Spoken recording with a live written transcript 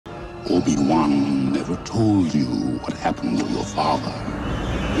Obi-Wan never told you what happened to your father.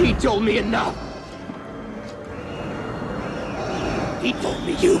 He told me enough. He told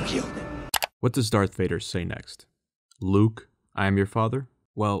me you killed him. What does Darth Vader say next? Luke, I am your father?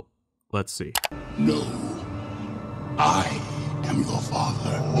 Well, let's see. No, I am your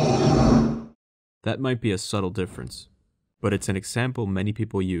father. That might be a subtle difference, but it's an example many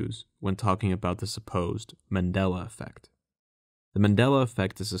people use when talking about the supposed Mandela effect. The Mandela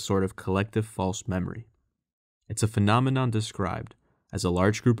effect is a sort of collective false memory. It's a phenomenon described as a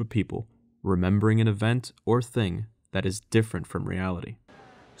large group of people remembering an event or thing that is different from reality.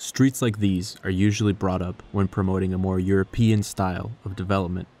 Streets like these are usually brought up when promoting a more European style of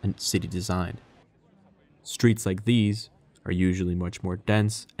development and city design. Streets like these are usually much more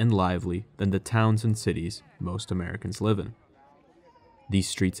dense and lively than the towns and cities most Americans live in. These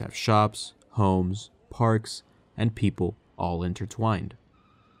streets have shops, homes, parks, and people all intertwined.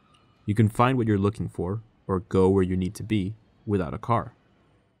 You can find what you're looking for or go where you need to be without a car.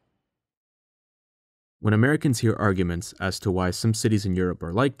 When Americans hear arguments as to why some cities in Europe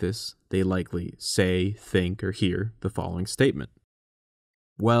are like this, they likely say, think, or hear the following statement.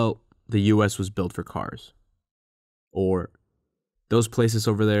 Well, the US was built for cars. Or, those places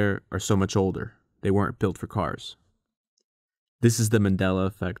over there are so much older, they weren't built for cars. This is the Mandela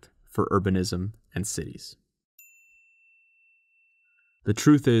effect for urbanism and cities. The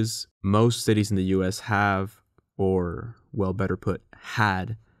truth is, most cities in the US have, or, well, better put,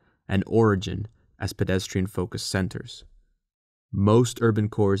 had, an origin as pedestrian-focused centers. Most urban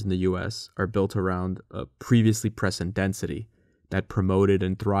cores in the US are built around a previously present density that promoted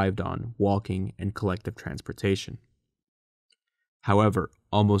and thrived on walking and collective transportation. However,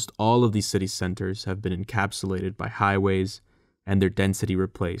 almost all of these city centers have been encapsulated by highways and their density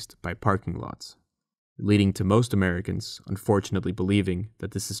replaced by parking lots, leading to most Americans unfortunately believing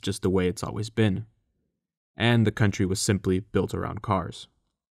that this is just the way it's always been, and the country was simply built around cars.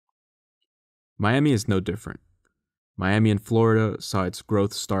 Miami is no different. Miami and Florida saw its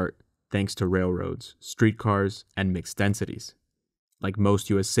growth start thanks to railroads, streetcars, and mixed densities. Like most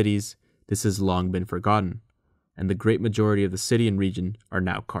US cities, this has long been forgotten, and the great majority of the city and region are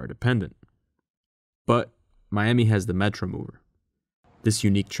now car dependent. But Miami has the Metromover. This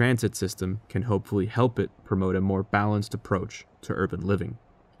unique transit system can hopefully help it promote a more balanced approach to urban living,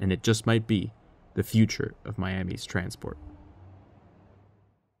 and it just might be the future of Miami's transport.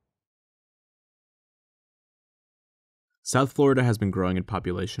 South Florida has been growing in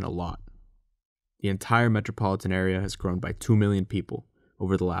population a lot. The entire metropolitan area has grown by 2 million people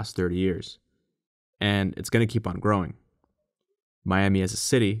over the last 30 years, and it's going to keep on growing. Miami as a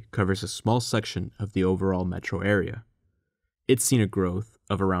city covers a small section of the overall metro area. It's seen a growth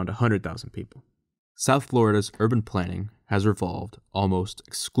of around 100,000 people. South Florida's urban planning has revolved almost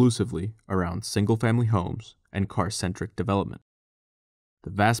exclusively around single-family homes and car-centric development. The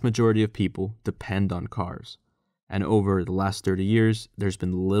vast majority of people depend on cars, and over the last 30 years, there's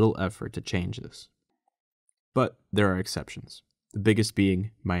been little effort to change this. But there are exceptions, the biggest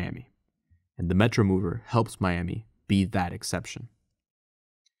being Miami, and the Metromover helps Miami be that exception.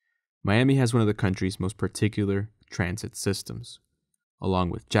 Miami has one of the country's most particular transit systems. Along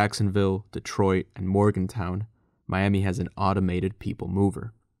with Jacksonville, Detroit, and Morgantown, Miami has an automated people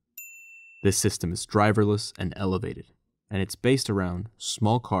mover. This system is driverless and elevated, and it's based around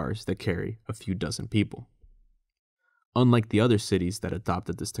small cars that carry a few dozen people. Unlike the other cities that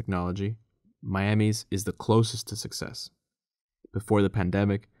adopted this technology, Miami's is the closest to success. Before the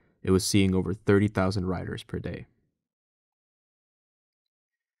pandemic, it was seeing over 30,000 riders per day.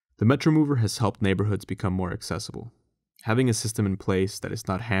 The Metromover has helped neighborhoods become more accessible. Having a system in place that is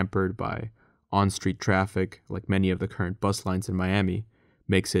not hampered by on-street traffic like many of the current bus lines in Miami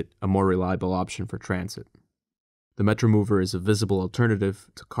makes it a more reliable option for transit. The Metromover is a visible alternative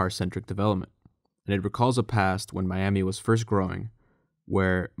to car-centric development, and it recalls a past when Miami was first growing,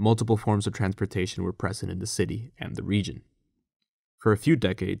 where multiple forms of transportation were present in the city and the region. For a few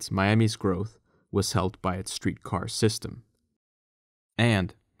decades, Miami's growth was helped by its streetcar system.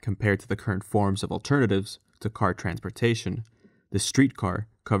 And, compared to the current forms of alternatives to car transportation, the streetcar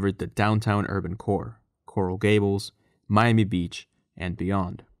covered the downtown urban core, Coral Gables, Miami Beach, and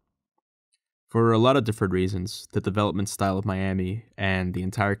beyond. For a lot of different reasons, the development style of Miami and the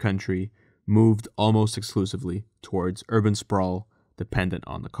entire country moved almost exclusively towards urban sprawl dependent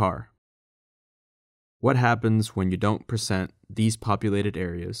on the car. What happens when you don't present these populated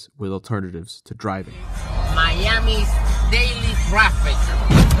areas with alternatives to driving? Miami's daily traffic.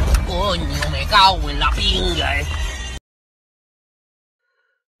 Coño, me cago en la pinga.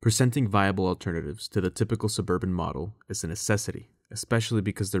 Presenting viable alternatives to the typical suburban model is a necessity, especially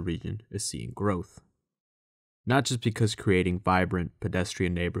because the region is seeing growth. Not just because creating vibrant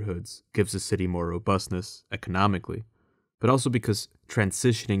pedestrian neighborhoods gives the city more robustness economically, but also because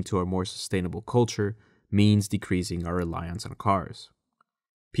transitioning to a more sustainable culture means decreasing our reliance on cars.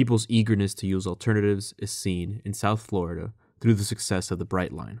 People's eagerness to use alternatives is seen in South Florida through the success of the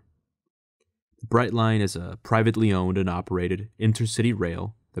Bright Line. The Bright Line is a privately owned and operated intercity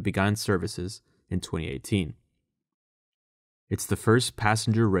rail that began services in 2018. It's the first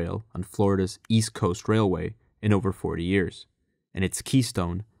passenger rail on Florida's East Coast Railway in over 40 years, and its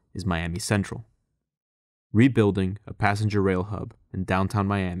keystone is Miami Central. Rebuilding a passenger rail hub in downtown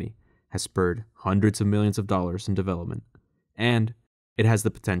Miami has spurred hundreds of millions of dollars in development, and it has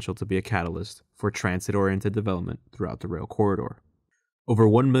the potential to be a catalyst for transit-oriented development throughout the rail corridor. Over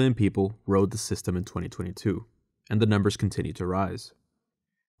 1 million people rode the system in 2022, and the numbers continue to rise.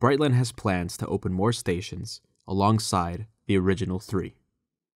 Brightline has plans to open more stations alongside the original 3.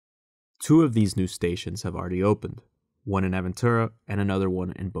 2 of these new stations have already opened, one in Aventura and another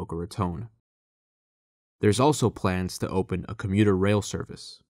one in Boca Raton. There's also plans to open a commuter rail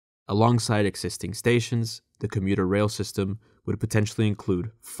service. Alongside existing stations, the commuter rail system would potentially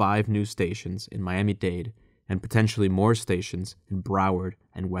include 5 new stations in Miami-Dade and potentially more stations in Broward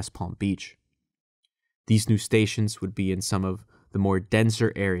and West Palm Beach. These new stations would be in some of the more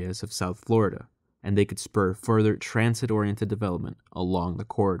denser areas of South Florida, and they could spur further transit-oriented development along the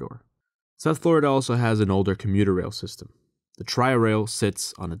corridor. South Florida also has an older commuter rail system. The Tri-Rail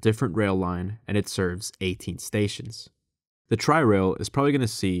sits on a different rail line and it serves 18 stations. The Tri-Rail is probably going to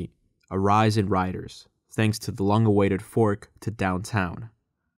see a rise in riders thanks to the long-awaited fork to downtown.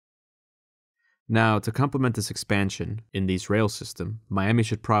 Now, to complement this expansion in these rail system, Miami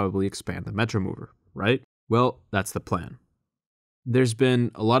should probably expand the Metromover, right? Well, that's the plan. There's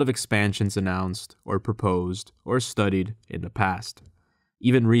been a lot of expansions announced or proposed or studied in the past.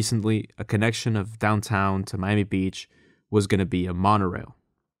 Even recently, a connection of downtown to Miami Beach was going to be a monorail.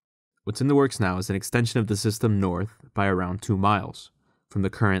 What's in the works now is an extension of the system north by around 2 miles, from the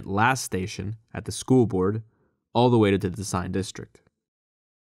current last station at the School Board all the way to the Design District.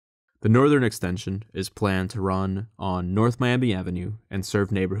 The northern extension is planned to run on North Miami Avenue and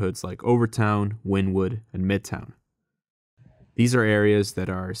serve neighborhoods like Overtown, Wynwood, and Midtown. These are areas that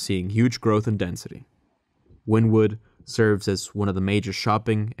are seeing huge growth and density. Wynwood serves as one of the major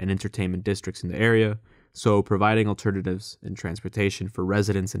shopping and entertainment districts in the area, so providing alternatives in transportation for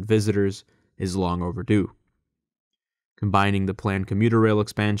residents and visitors is long overdue. Combining the planned commuter rail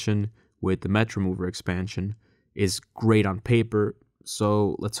expansion with the Metromover expansion is great on paper,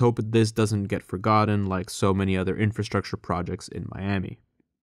 so let's hope that this doesn't get forgotten like so many other infrastructure projects in Miami.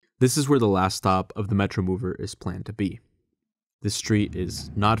 This is where the last stop of the Metromover is planned to be. This street is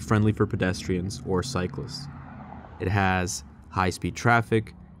not friendly for pedestrians or cyclists. It has high-speed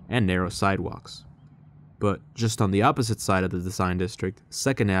traffic and narrow sidewalks. But just on the opposite side of the Design District,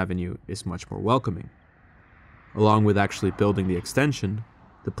 2nd Avenue is much more welcoming. Along with actually building the extension,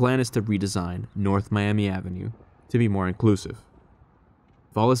 the plan is to redesign North Miami Avenue to be more inclusive.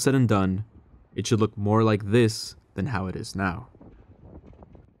 If all is said and done, it should look more like this than how it is now.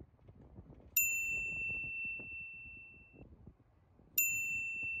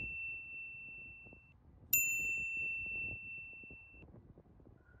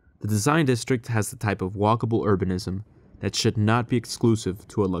 The Design District has the type of walkable urbanism that should not be exclusive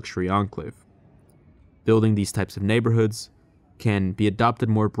to a luxury enclave. Building these types of neighborhoods can be adopted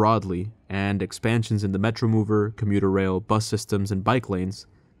more broadly, and expansions in the Metromover, commuter rail, bus systems, and bike lanes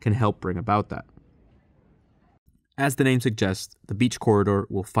can help bring about that. As the name suggests, the beach corridor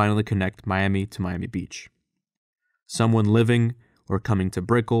will finally connect Miami to Miami Beach. Someone living or coming to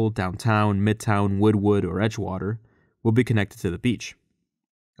Brickell, downtown, Midtown, Woodwood, or Edgewater will be connected to the beach.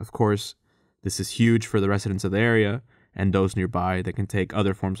 Of course, this is huge for the residents of the area and those nearby that can take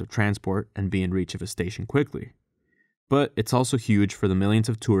other forms of transport and be in reach of a station quickly. But it's also huge for the millions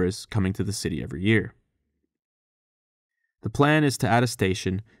of tourists coming to the city every year. The plan is to add a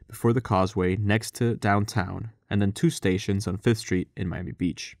station before the causeway next to downtown and then 2 stations on 5th Street in Miami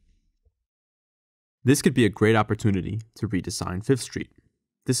Beach. This could be a great opportunity to redesign 5th Street.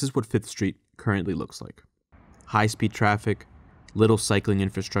 This is what 5th Street currently looks like. High-speed traffic, little cycling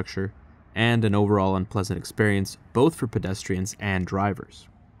infrastructure, and an overall unpleasant experience both for pedestrians and drivers.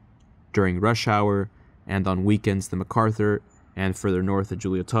 During rush hour and on weekends, the MacArthur and further north the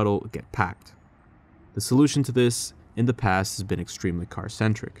Julia Tuttle get packed. The solution to this in the past has been extremely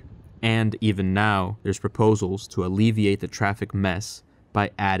car-centric, and even now there's proposals to alleviate the traffic mess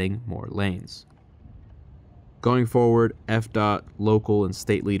by adding more lanes. Going forward, FDOT, local, and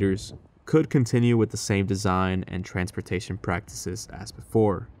state leaders could continue with the same design and transportation practices as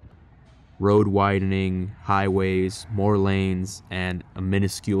before. Road widening, highways, more lanes, and a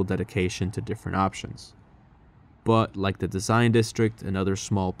minuscule dedication to different options. But like the design district and other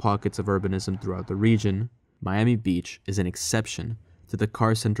small pockets of urbanism throughout the region, Miami Beach is an exception to the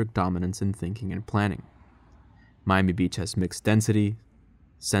car-centric dominance in thinking and planning. Miami Beach has mixed density,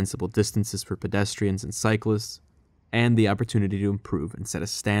 sensible distances for pedestrians and cyclists, and the opportunity to improve and set a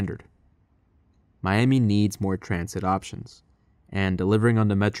standard. Miami needs more transit options, and delivering on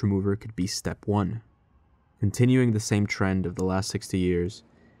the Metromover could be step one. Continuing the same trend of the last 60 years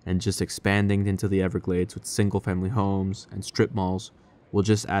and just expanding into the Everglades with single-family homes and strip malls will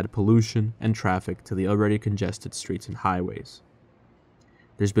just add pollution and traffic to the already congested streets and highways.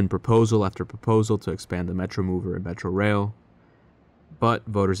 There's been proposal after proposal to expand the Metromover and Metro Rail, but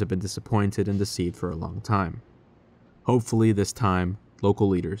voters have been disappointed and deceived for a long time. Hopefully this time, local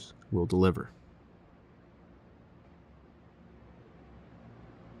leaders will deliver.